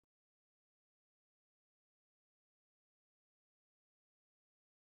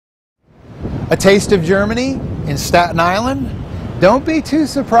A taste of Germany in Staten Island? Don't be too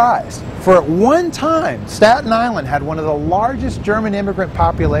surprised, for at one time, Staten Island had one of the largest German immigrant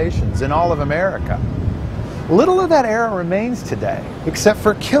populations in all of America. Little of that era remains today, except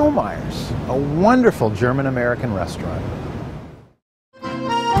for Killimeyer's, a wonderful German-American restaurant.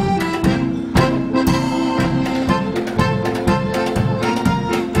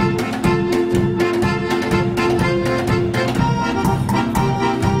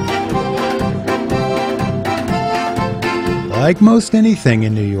 Like most anything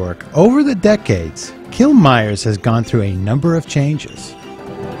in New York, over the decades, Killimeyer's has gone through a number of changes.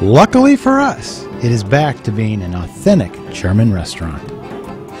 Luckily for us, it is back to being an authentic German restaurant.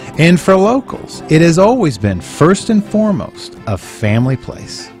 And for locals, it has always been first and foremost a family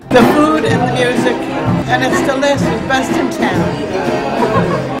place. The food and the music, and it's delicious, best in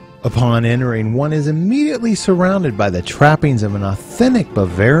town. Upon entering, one is immediately surrounded by the trappings of an authentic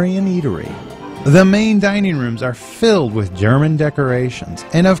Bavarian eatery. The main dining rooms are filled with German decorations,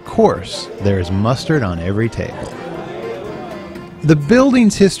 and of course, there is mustard on every table. The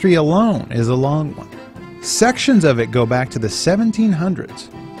building's history alone is a long one. Sections of it go back to the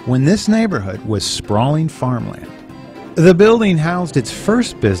 1700s, when this neighborhood was sprawling farmland. The building housed its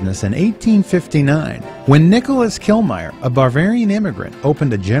first business in 1859, when Nicholas Killimeyer, a Bavarian immigrant,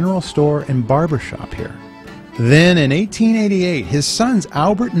 opened a general store and barbershop here. Then in 1888, his sons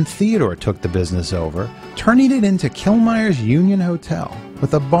Albert and Theodore took the business over, turning it into Killimeyer's Union Hotel,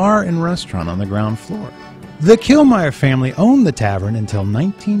 with a bar and restaurant on the ground floor. The Killimeyer family owned the tavern until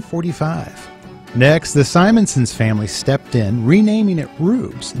 1945. Next, the Simonsons family stepped in, renaming it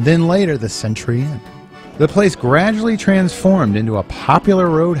Rube's, then later the Century Inn. The place gradually transformed into a popular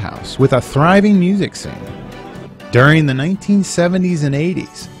roadhouse with a thriving music scene. During the 1970s and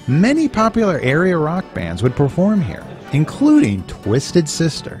 80s, many popular area rock bands would perform here, including Twisted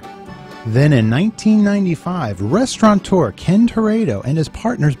Sister. Then in 1995, restaurateur Ken Toreto and his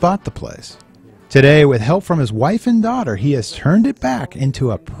partners bought the place. Today, with help from his wife and daughter, he has turned it back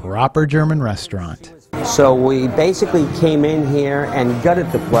into a proper German restaurant. So we basically came in here and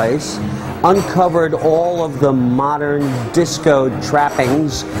gutted the place, uncovered all of the modern disco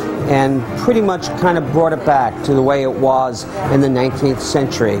trappings, and pretty much kind of brought it back to the way it was in the 19th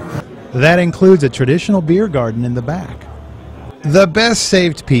century. That includes a traditional beer garden in the back. The best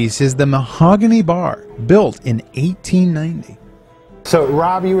saved piece is the mahogany bar, built in 1890. So,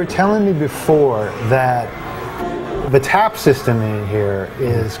 Rob, you were telling me before that the tap system in here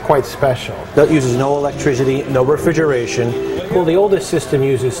is quite special. That uses no electricity, no refrigeration. Well, the oldest system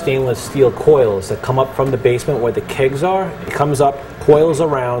uses stainless steel coils that come up from the basement where the kegs are. It comes up, coils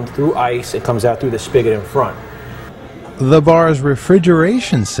around through ice, it comes out through the spigot in front. The bar's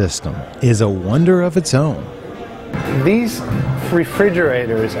refrigeration system is a wonder of its own. These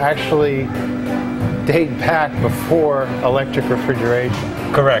refrigerators actually date back before electric refrigeration.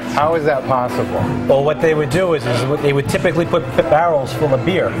 Correct. How is that possible? Well, what they would do is they would typically put barrels full of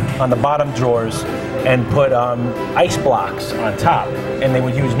beer on the bottom drawers and put ice blocks on top. And they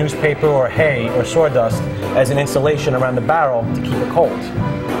would use newspaper or hay or sawdust as an insulation around the barrel to keep it cold.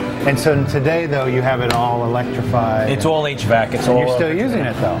 And so today, though, you have it all electrified. It's all HVAC. It's all. You're still using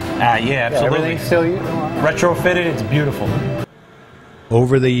it, though. Yeah, absolutely. Everything's still used. Retrofitted. It's beautiful.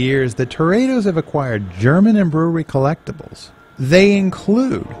 Over the years, the Toretos have acquired German and brewery collectibles. They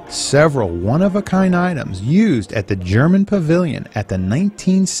include several one-of-a-kind items used at the German Pavilion at the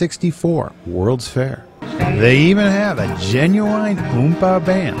 1964 World's Fair. They even have a genuine Oompa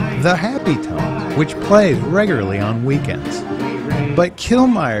band, the Happy Tones, which plays regularly on weekends. But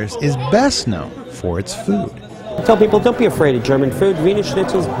Killimeyer's is best known for its food. I tell people, don't be afraid of German food. Wiener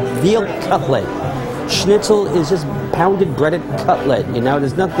Schnitzel's veal cutlet. Schnitzel is just pounded breaded cutlet, you know,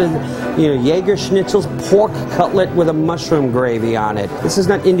 there's nothing, you know, Jaeger Schnitzel's pork cutlet with a mushroom gravy on it. This is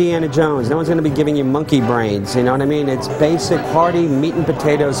not Indiana Jones. No one's going to be giving you monkey brains, you know what I mean? It's basic, hearty meat and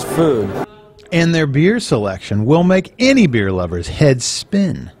potatoes food. And their beer selection will make any beer lover's head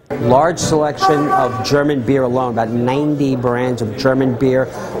spin. Large selection of German beer alone, about 90 brands of German beer.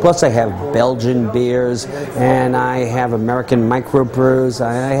 Plus I have Belgian beers, and I have American microbrews.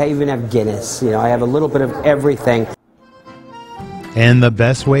 I even have Guinness. You know, I have a little bit of everything. And the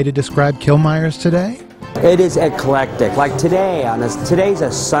best way to describe Killimeyer's today? It is eclectic. Like today, today's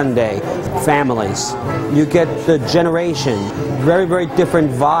a Sunday, families. You get the generation, very, very different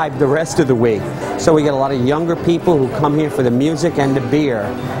vibe the rest of the week. So we get a lot of younger people who come here for the music and the beer.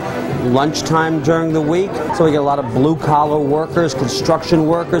 Lunchtime during the week, so we get a lot of blue-collar workers, construction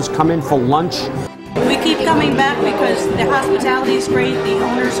workers come in for lunch. We keep coming back because the hospitality is great, the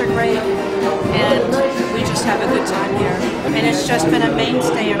owners are great, and we just just have a good time here. And it's just been a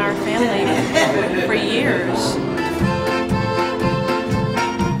mainstay in our family for years.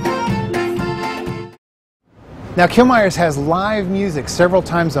 Now, Killimeyer's has live music several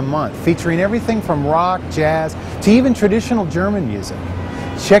times a month, featuring everything from rock, jazz, to even traditional German music.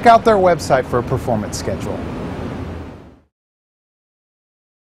 Check out their website for a performance schedule.